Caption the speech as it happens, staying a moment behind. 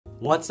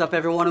What's up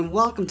everyone and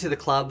welcome to the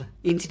club.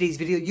 In today's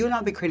video, you and I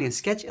will be creating a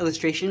sketch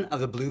illustration of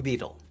the Blue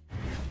Beetle.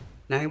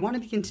 Now I want to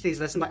begin today's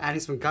lesson by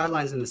adding some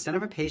guidelines in the center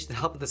of our page to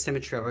help with the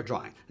symmetry of our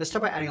drawing. Let's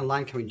start by adding a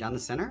line coming down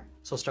the center.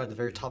 So we'll start at the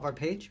very top of our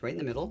page, right in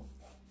the middle.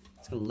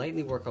 It's going to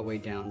lightly work our way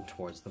down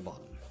towards the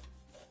bottom.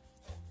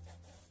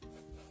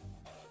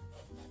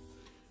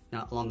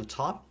 Now along the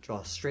top,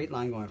 draw a straight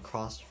line going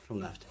across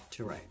from left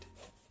to right.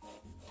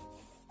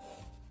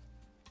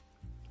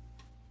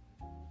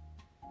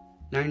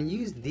 Now I'm going to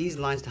use these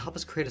lines to help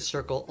us create a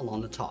circle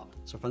along the top.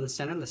 So from the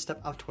center, let's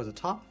step up towards the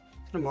top.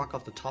 I'm going to mark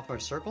off the top of our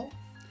circle.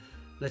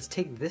 Let's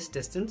take this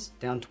distance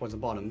down towards the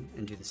bottom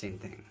and do the same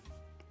thing.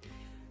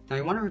 Now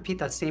you want to repeat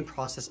that same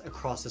process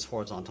across this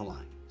horizontal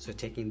line. So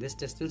taking this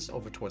distance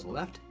over towards the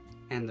left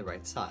and the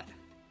right side.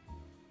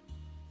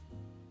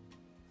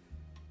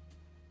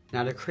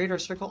 Now to create our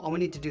circle, all we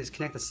need to do is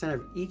connect the center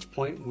of each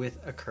point with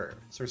a curve.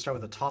 So we're going to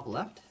start with the top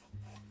left.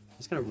 I'm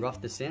just going to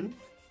rough this in.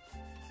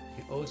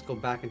 You can always go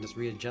back and just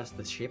readjust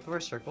the shape of our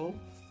circle.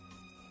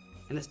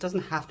 And this doesn't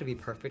have to be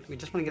perfect, we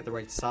just want to get the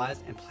right size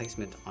and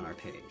placement on our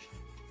page.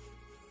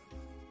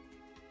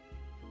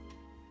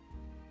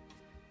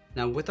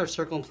 Now with our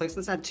circle in place,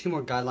 let's add two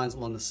more guidelines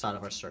along the side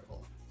of our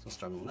circle. So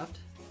start on the left,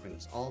 bring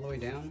this all the way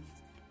down,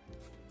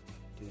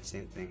 do the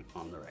same thing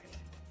on the right.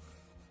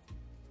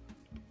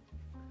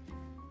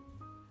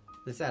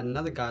 Let's add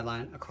another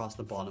guideline across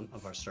the bottom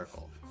of our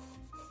circle.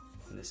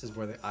 And this is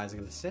where the eyes are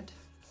going to sit,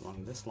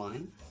 along this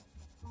line.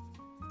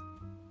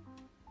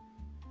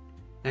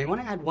 Now you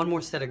want to add one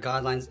more set of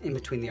guidelines in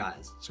between the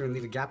eyes. So we're going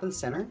to leave a gap in the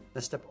center,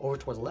 let's step over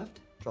towards the left,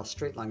 draw a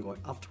straight line going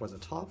up towards the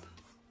top,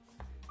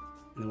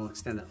 and then we'll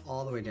extend that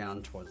all the way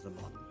down towards the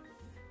bottom.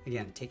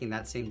 Again, taking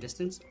that same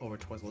distance over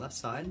towards the left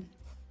side, and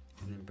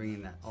then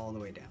bringing that all the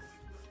way down.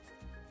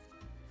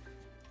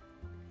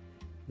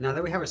 Now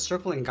that we have our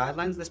circle and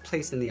guidelines, let's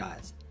place in the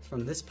eyes.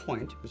 From this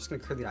point, we're just going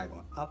to curve the eye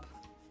going up,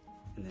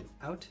 and then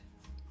out,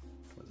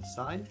 towards the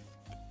side,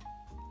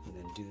 and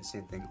then do the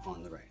same thing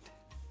on the right.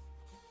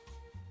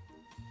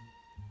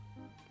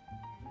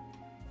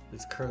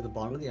 Let's curve the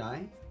bottom of the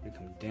eye, and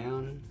come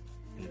down,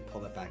 and then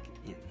pull that back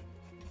in.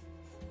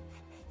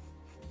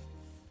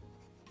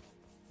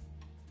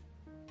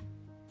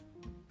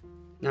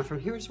 Now from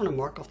here, we just want to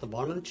mark off the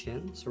bottom of the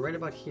chin, so right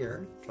about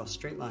here, draw a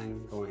straight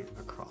line going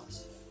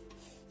across.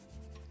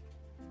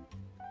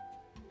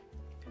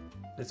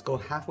 Let's go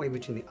halfway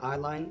between the eye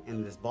line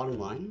and this bottom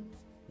line,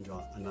 and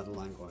draw another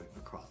line going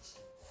across.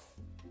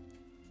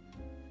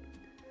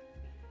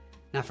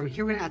 Now from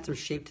here, we're going to add some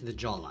shape to the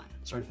jawline.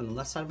 Starting from the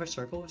left side of our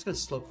circle, we're just going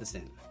to slope this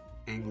in,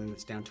 angling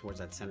this down towards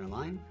that center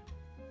line.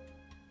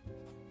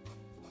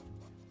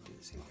 Do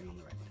the same thing on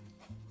the right.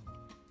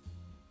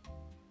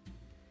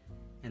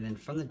 And then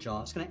from the jaw,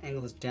 I'm just going to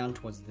angle this down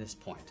towards this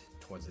point,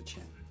 towards the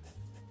chin.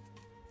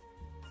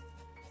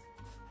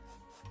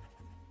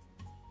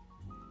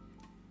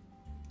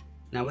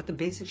 Now with the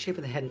basic shape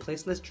of the head in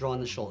place, let's draw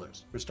on the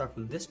shoulders. We're going to start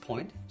from this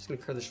point, just going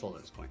to curve the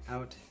shoulders, going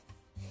out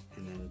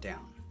and then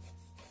down.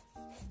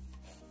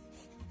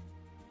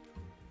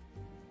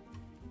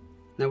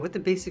 Now with the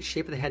basic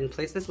shape of the head in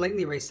place, let's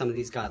lightly erase some of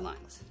these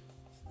guidelines.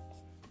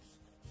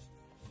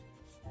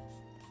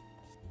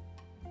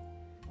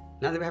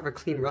 Now that we have our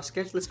clean rough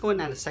sketch, let's go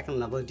and add a second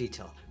level of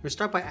detail. We're going to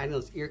start by adding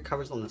those ear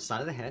covers on the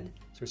side of the head.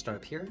 So we start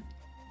up here,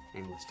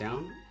 angle this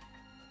down,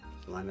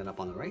 line that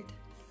up on the right.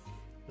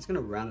 It's going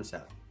to round this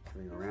out,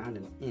 coming around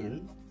and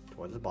in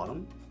towards the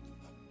bottom.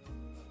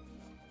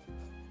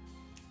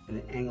 And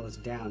then angle this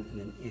down and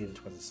then in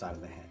towards the side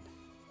of the head.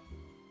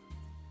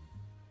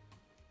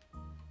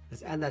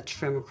 Let's add that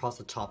trim across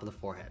the top of the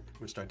forehead. We're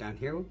going to start down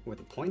here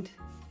with a point.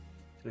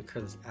 I'm going to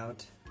curve this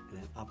out and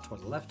then up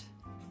towards the left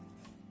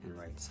and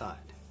right side.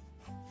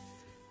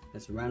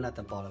 Let's round out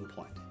the bottom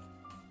point.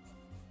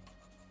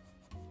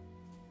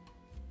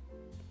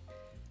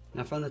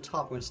 Now from the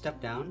top, we're going to step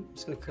down. I'm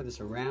just going to curve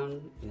this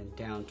around and then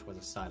down towards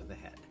the side of the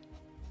head.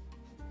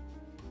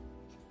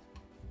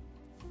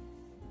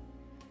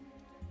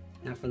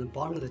 Now from the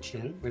bottom of the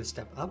chin, we're going to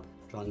step up,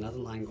 draw another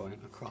line going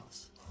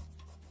across.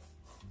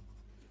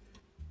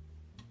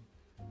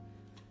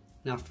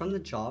 Now from the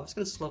jaw, I'm just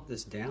going to slope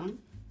this down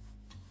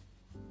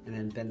and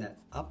then bend that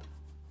up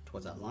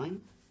towards that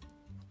line.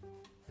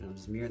 And I'll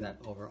just mirror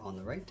that over on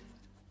the right.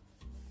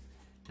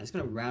 I'm just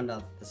going to round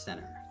out the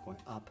center, going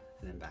up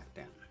and then back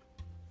down.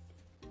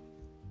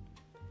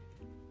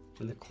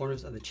 From the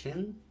corners of the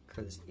chin,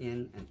 curve this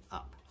in and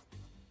up.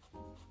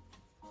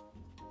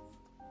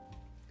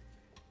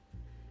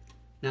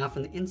 Now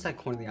from the inside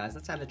corner of the eyes,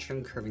 let's add a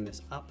trim curving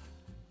this up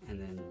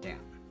and then down.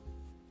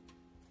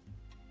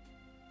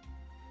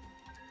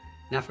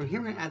 Now from here,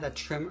 we're going to add that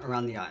trim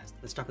around the eyes.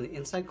 Let's start from the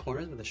inside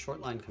corners with a short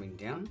line coming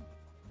down.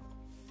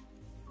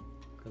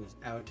 Curve this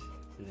out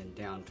and then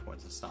down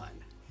towards the side.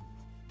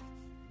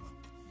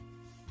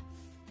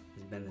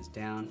 Let's bend this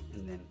down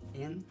and then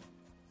in.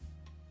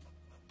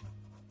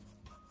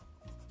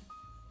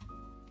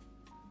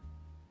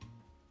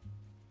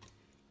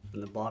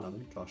 From the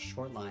bottom, draw a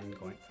short line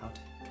going out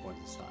towards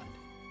the side.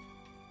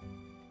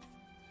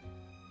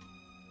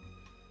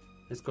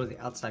 Let's go to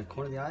the outside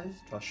corner of the eyes,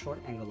 draw a short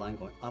angle line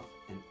going up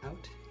and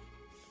out.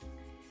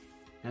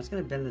 Now it's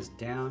going to bend this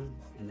down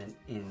and then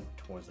in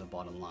towards the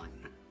bottom line.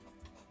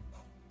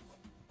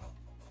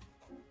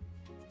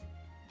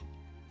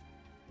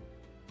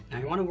 Now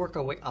you want to work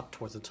our way up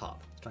towards the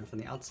top. Starting from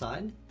the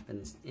outside, bend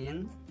this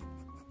in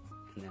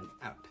and then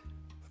out.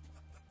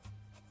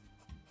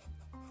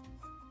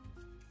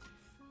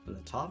 From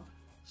the top,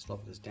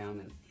 slope this down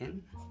and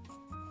in.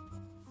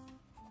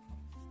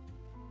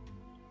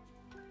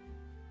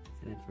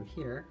 And then from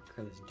here,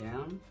 curve this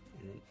down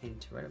and then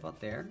into right about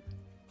there.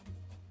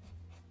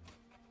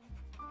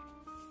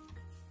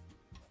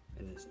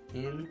 And this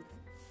in, and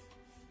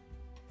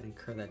then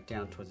curve that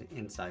down towards the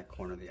inside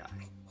corner of the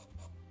eye.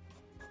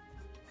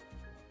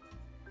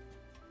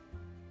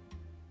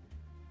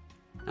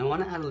 I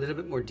want to add a little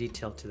bit more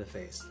detail to the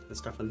face. Let's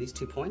start from these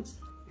 2 points,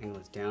 angle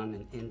this down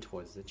and in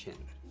towards the chin.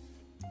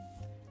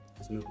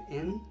 Let's move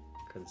in,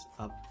 curve this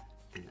up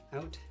and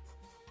out.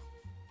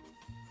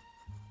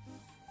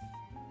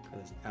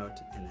 Curve this out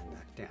and then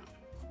back down.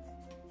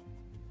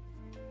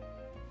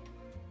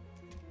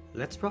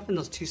 Let's roughen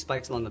those 2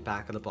 spikes along the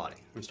back of the body.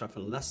 We're going to start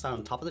from the left side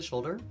on top of the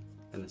shoulder,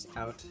 then this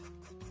out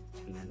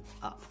and then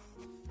up.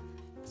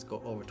 Let's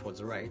go over towards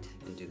the right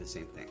and do the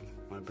same thing.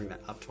 I want to bring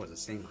that up towards the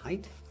same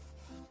height.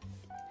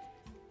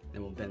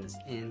 Then we'll bend this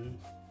in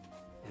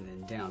and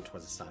then down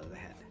towards the side of the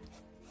head.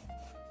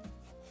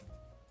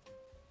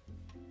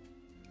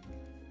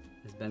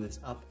 Let's bend this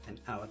up and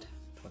out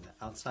toward the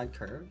outside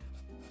curve.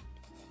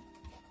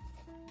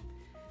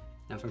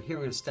 Now from here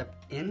we're going to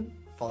step in,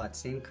 follow that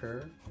same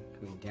curve,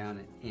 coming down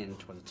and in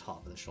toward the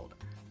top of the shoulder.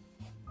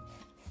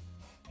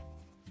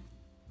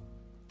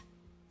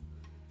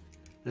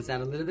 Let's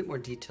add a little bit more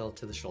detail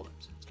to the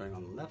shoulders. Starting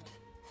on the left,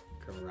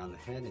 curve around the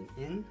head and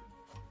in,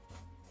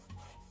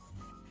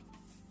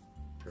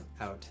 curve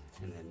out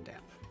and then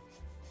down.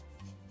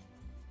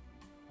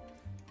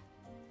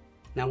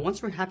 Now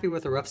once we're happy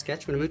with a rough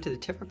sketch, we're going to move to the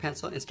tip of our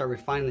pencil and start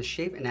refining the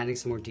shape and adding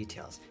some more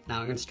details. Now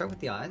I'm going to start with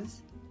the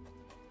eyes.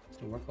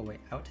 So work our way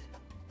out.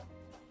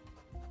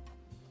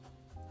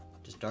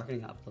 Just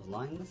darkening up those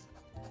lines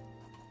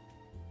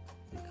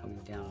and coming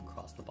down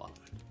across the bottom.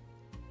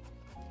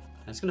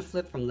 I'm just going to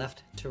flip from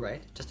left to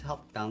right just to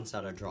help balance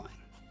out our drawing.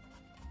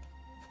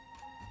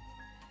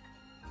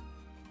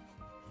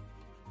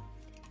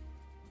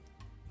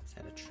 Let's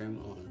add a trim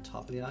along the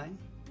top of the eye.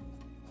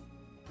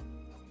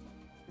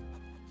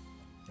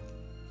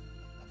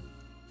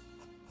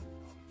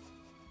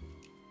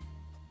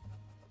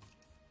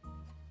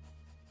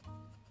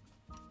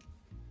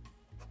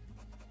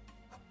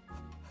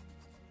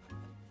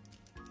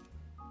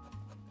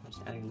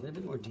 Just adding a little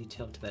bit more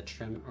detail to that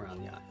trim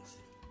around the eyes.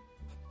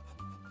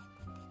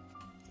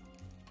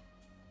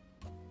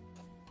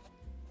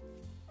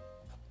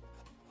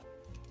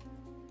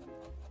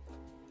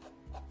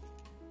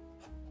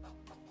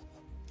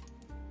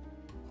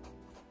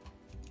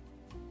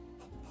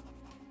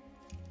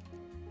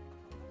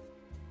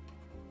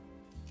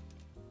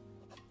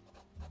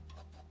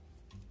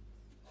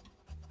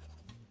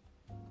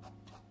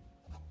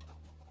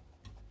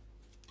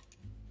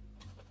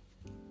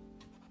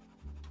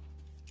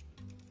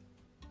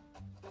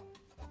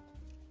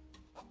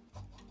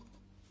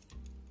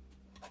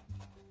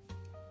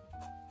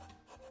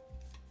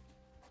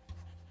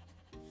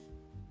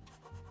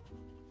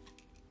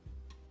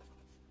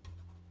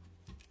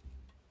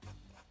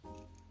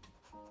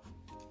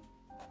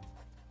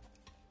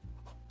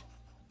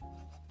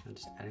 I'm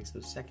just adding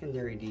some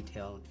secondary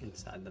detail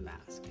inside the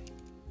mask.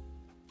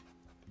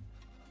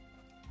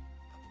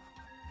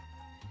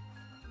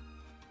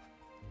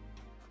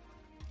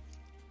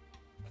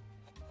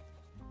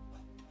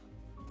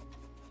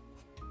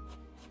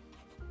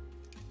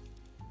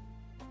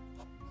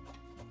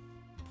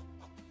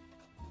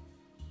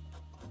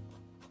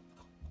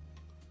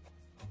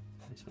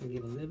 I just want to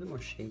give a little bit more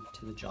shape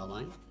to the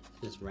jawline,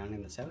 so just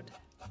rounding this out,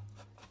 and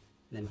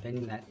then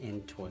bending that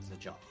in towards the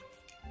jaw.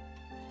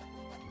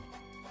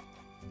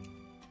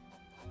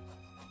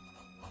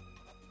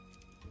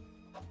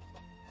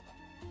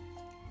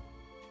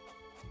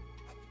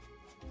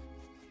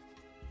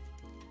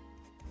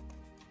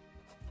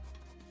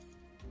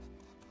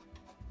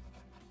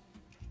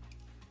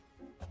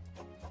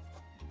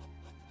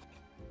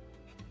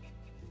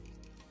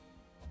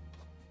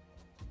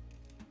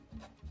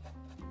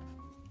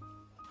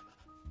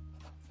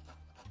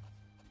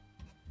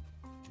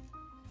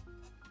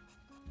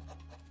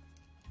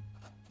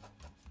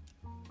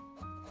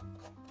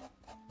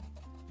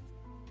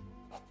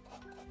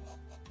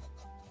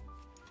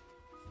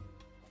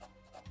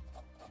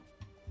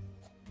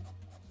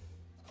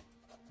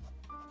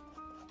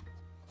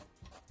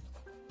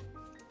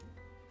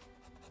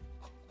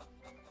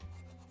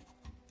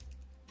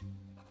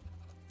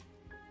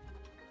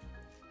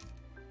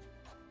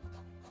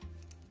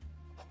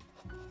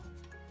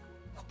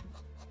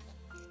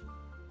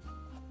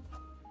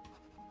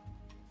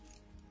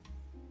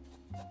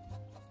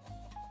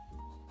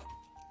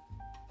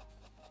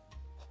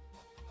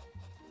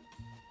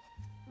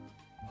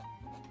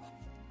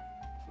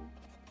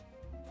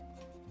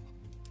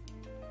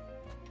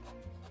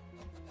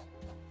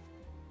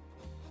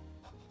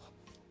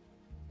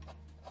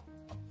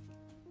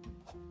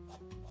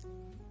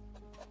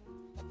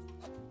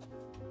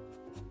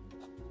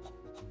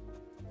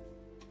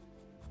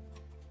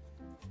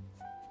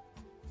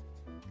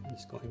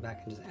 Just going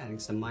back and just adding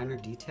some minor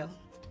detail.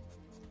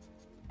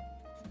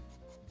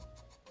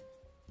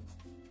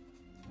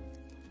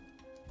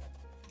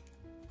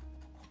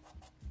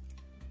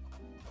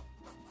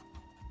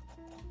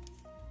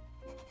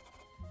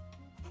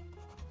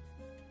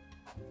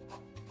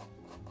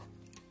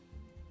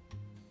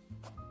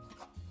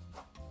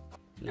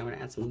 Now I'm going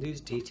to add some loose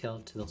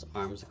detail to those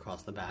arms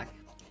across the back.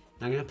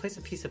 Now I'm going to place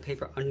a piece of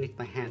paper underneath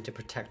my hand to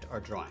protect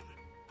our drawing.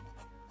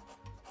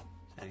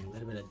 Adding a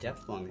little bit of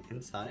depth along the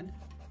inside.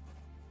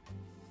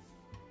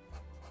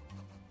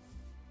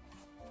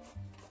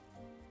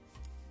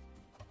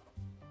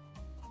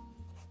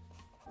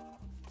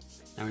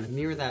 Now I'm going to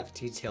mirror that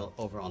detail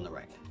over on the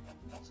right.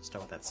 So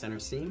start with that center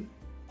seam,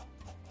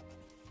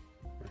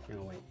 working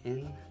our way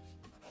in.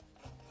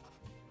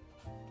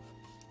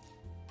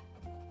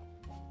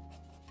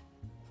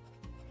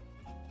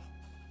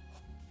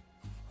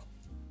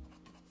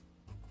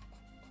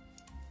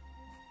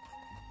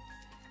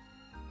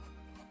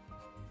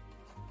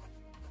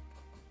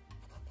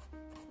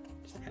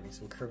 Just adding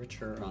some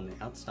curvature on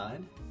the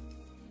outside.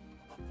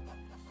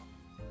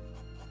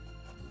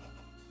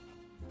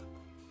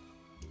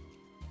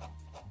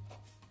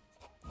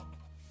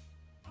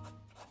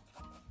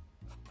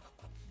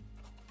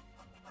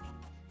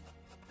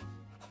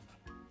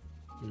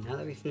 And now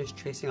that we've finished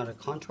tracing out our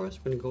contours,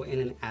 we're going to go in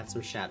and add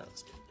some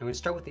shadows. Now we're going to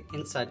start with the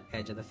inside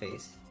edge of the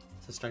face.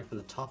 So starting from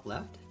the top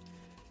left.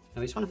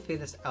 Now we just want to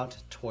fade this out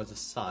towards the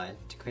side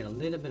to create a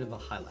little bit of a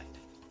highlight.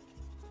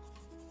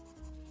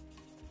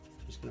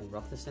 I'm just going to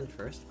rough this in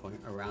first, going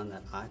around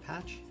that eye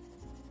patch.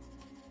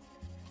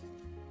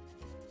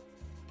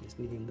 Just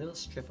needing a little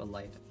strip of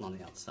light on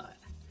the outside.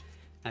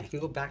 Now you can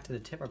go back to the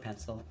tip of our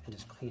pencil and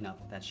just clean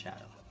up that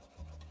shadow.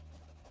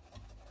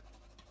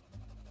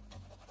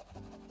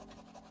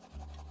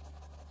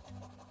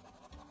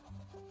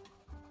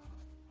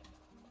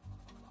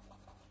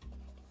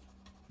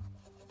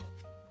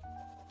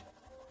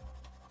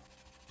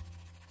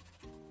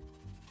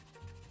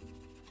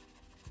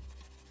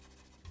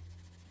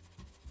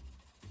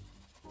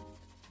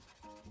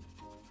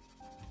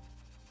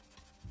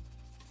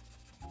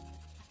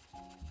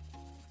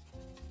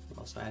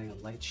 Also adding a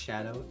light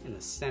shadow in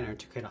the center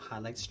to create a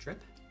highlight strip.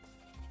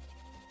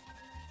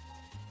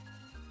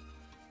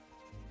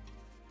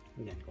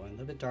 Again, going a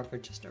little bit darker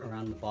just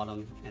around the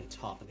bottom and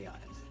top of the eyes.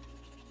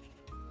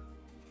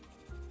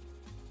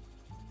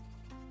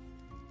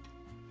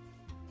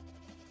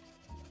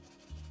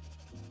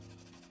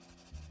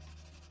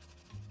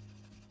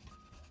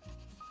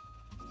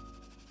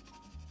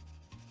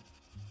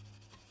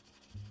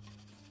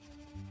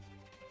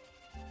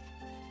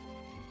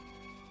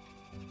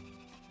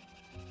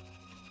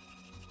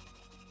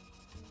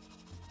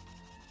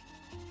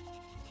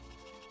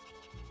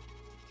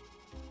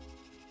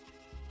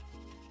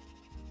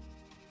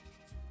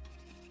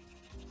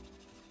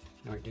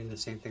 Now we're doing the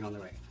same thing on the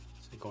right.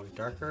 So going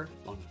darker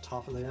along the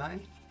top of the eye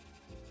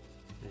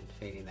and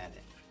fading that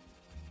in.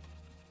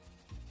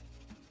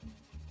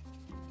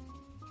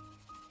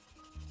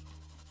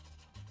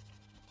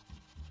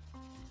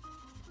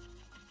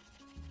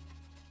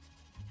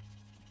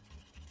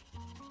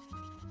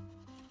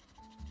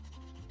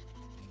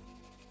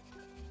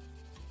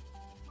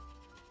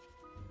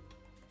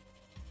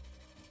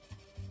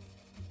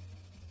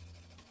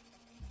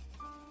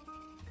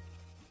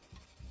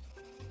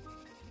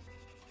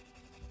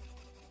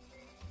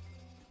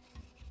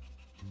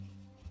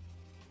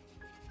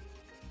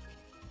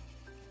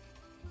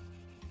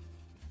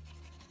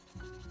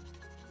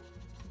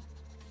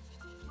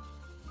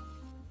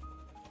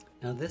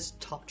 Now this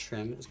top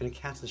trim is going to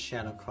cast a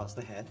shadow across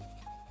the head.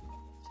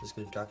 So it's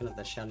going to darken up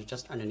that shadow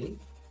just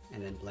underneath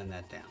and then blend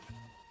that down.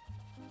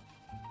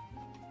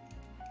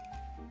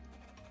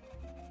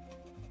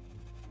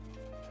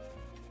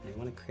 And you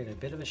want to create a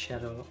bit of a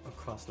shadow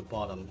across the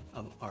bottom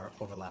of our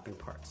overlapping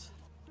parts.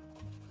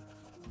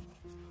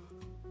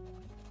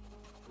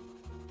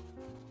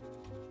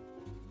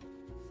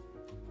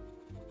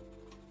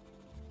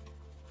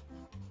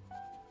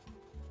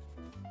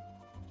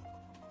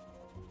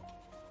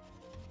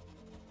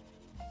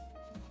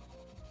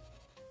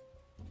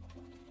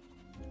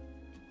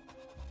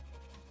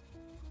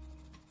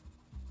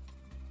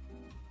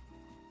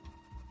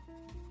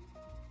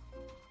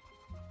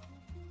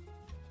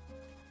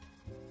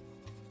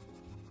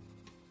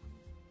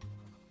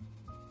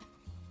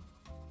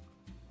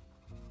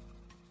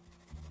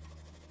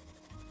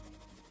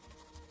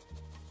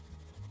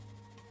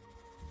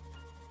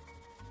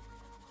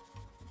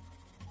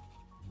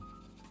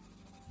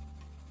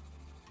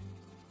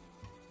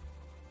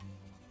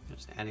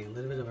 Just adding a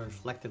little bit of a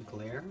reflective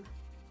glare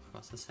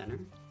across the center.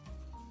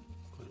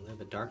 Going a little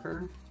bit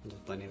darker and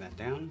just blending that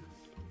down.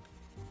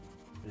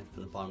 And then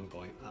from the bottom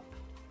going up.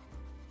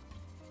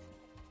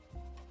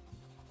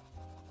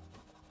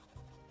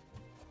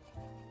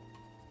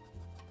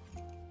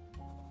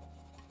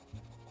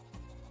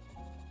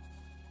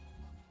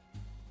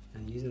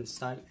 And using the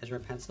side edge of our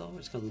pencil, we're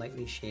just going to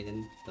lightly shade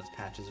in those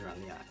patches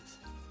around the eyes.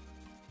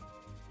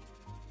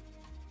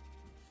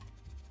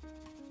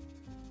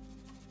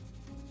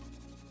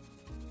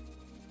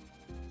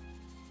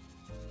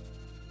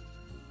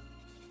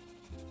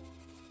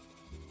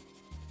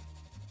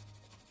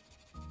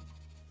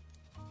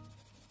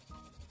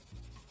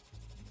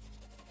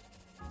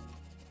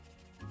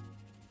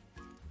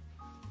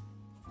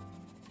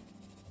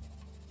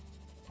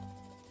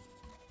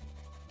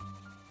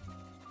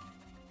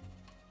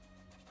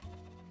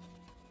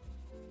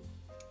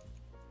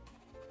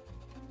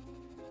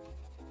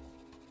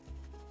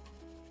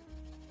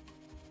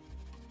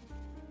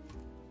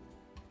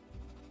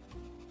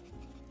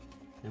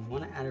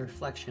 want to add a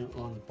reflection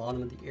along the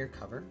bottom of the ear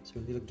cover, so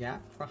we leave a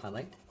gap for a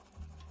highlight,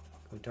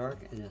 go dark,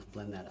 and just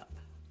blend that up.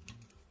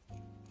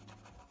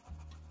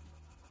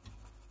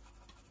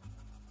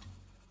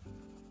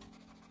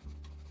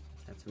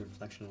 Add some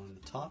reflection along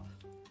the top.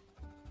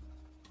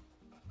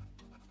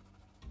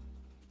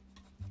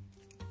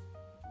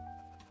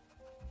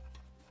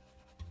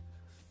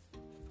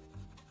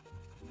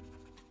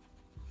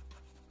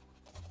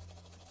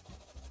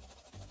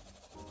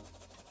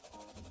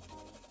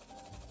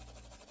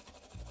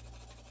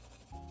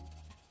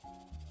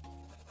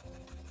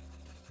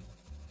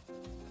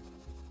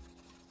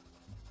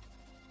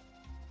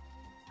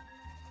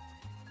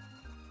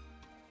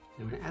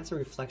 I'm going to add some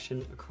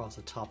reflection across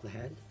the top of the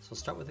head. So we'll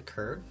start with a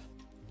curve,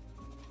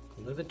 go a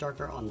little bit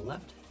darker on the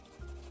left,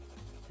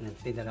 and then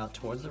fade that out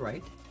towards the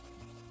right.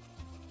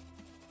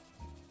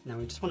 Now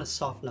we just want to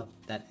soften up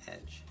that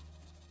edge.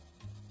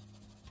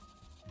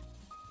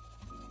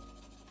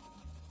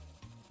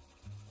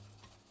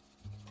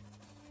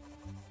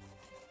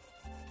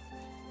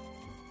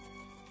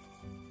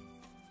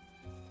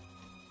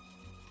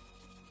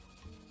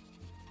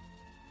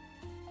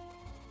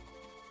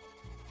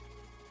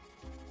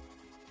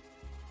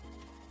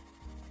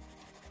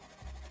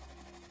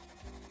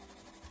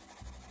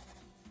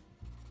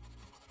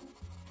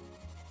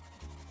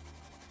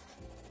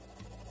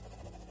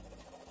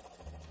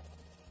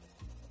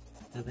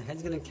 Now the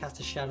head's going to cast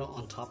a shadow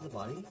on top of the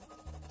body,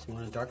 so we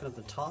want to darken up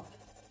the top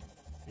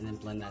and then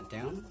blend that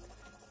down.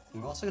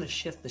 And we're also going to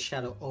shift the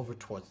shadow over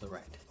towards the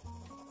right.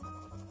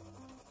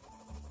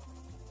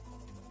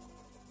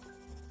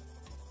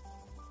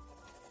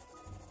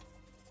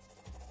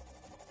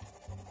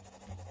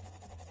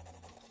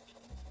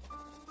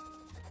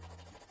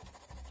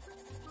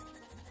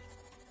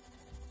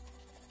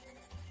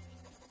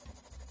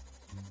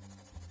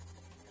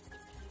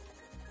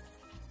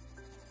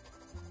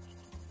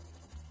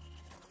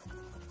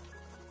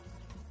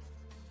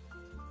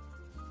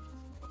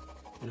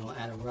 And we'll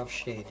add a rough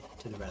shade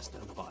to the rest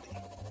of the body.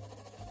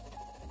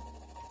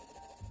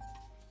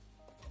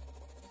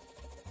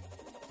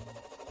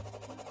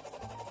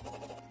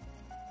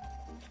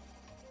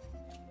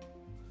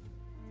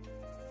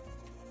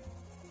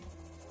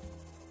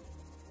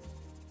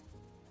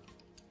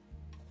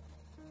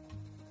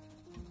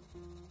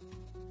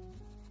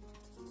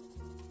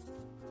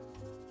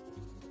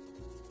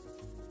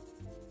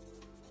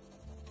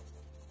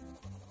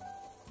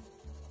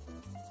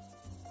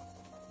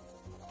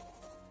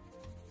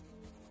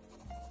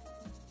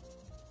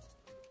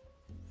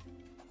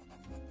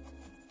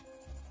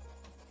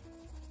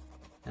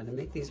 Now to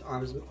make these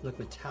arms look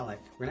metallic,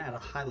 we're going to add a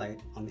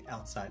highlight on the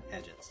outside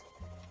edges.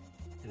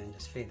 And then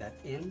just fade that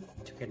in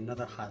to get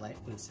another highlight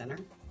in the center.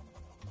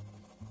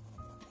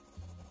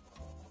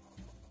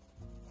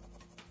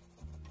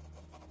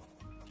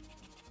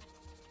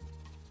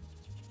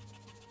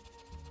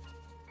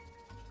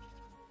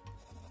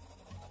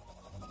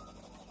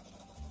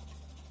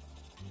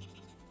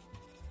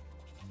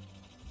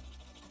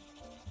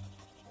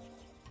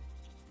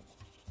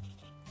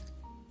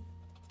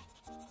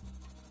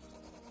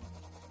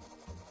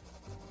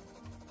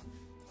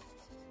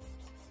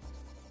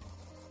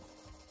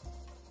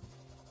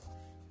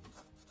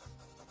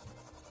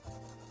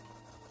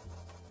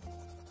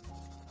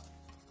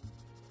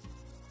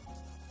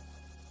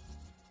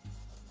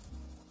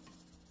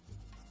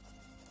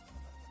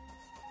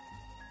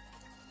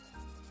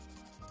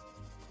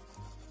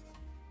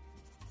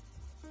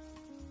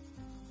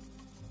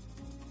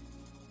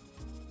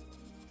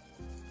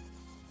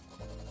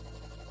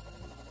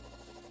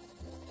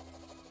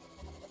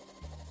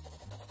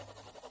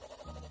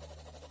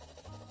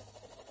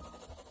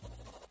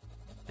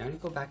 Now I'm going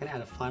to go back and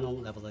add a final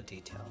level of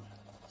detail,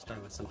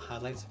 starting with some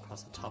highlights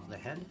across the top of the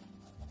head.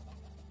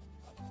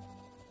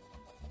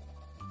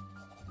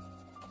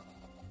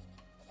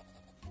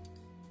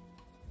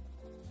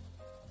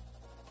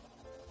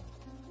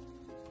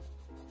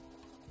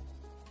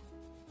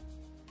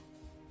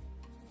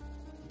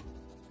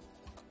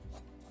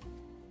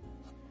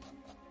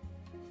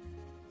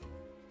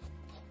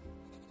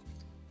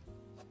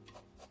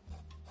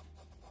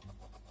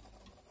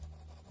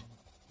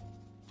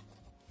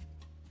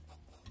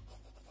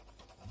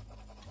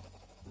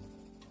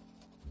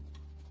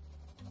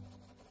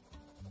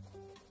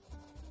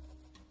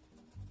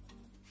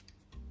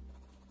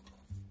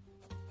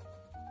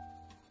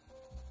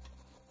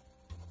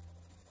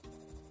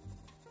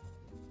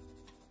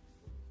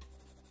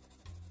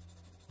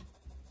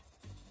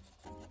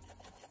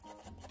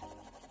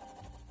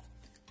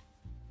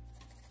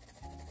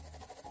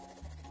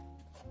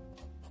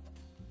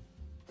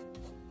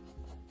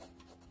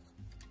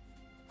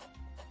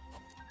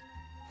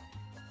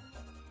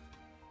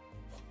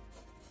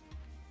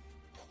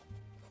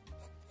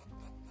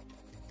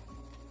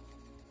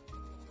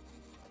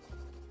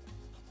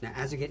 Now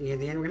as we get near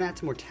the end, we're going to add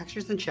some more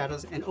textures and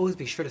shadows, and always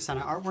be sure to sign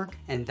our artwork.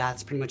 And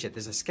that's pretty much it.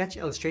 There's a sketch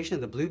illustration of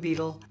the Blue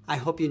Beetle. I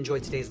hope you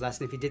enjoyed today's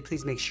lesson. If you did,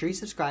 please make sure you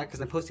subscribe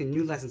because I'm posting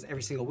new lessons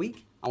every single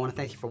week. I want to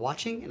thank you for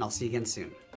watching, and I'll see you again soon.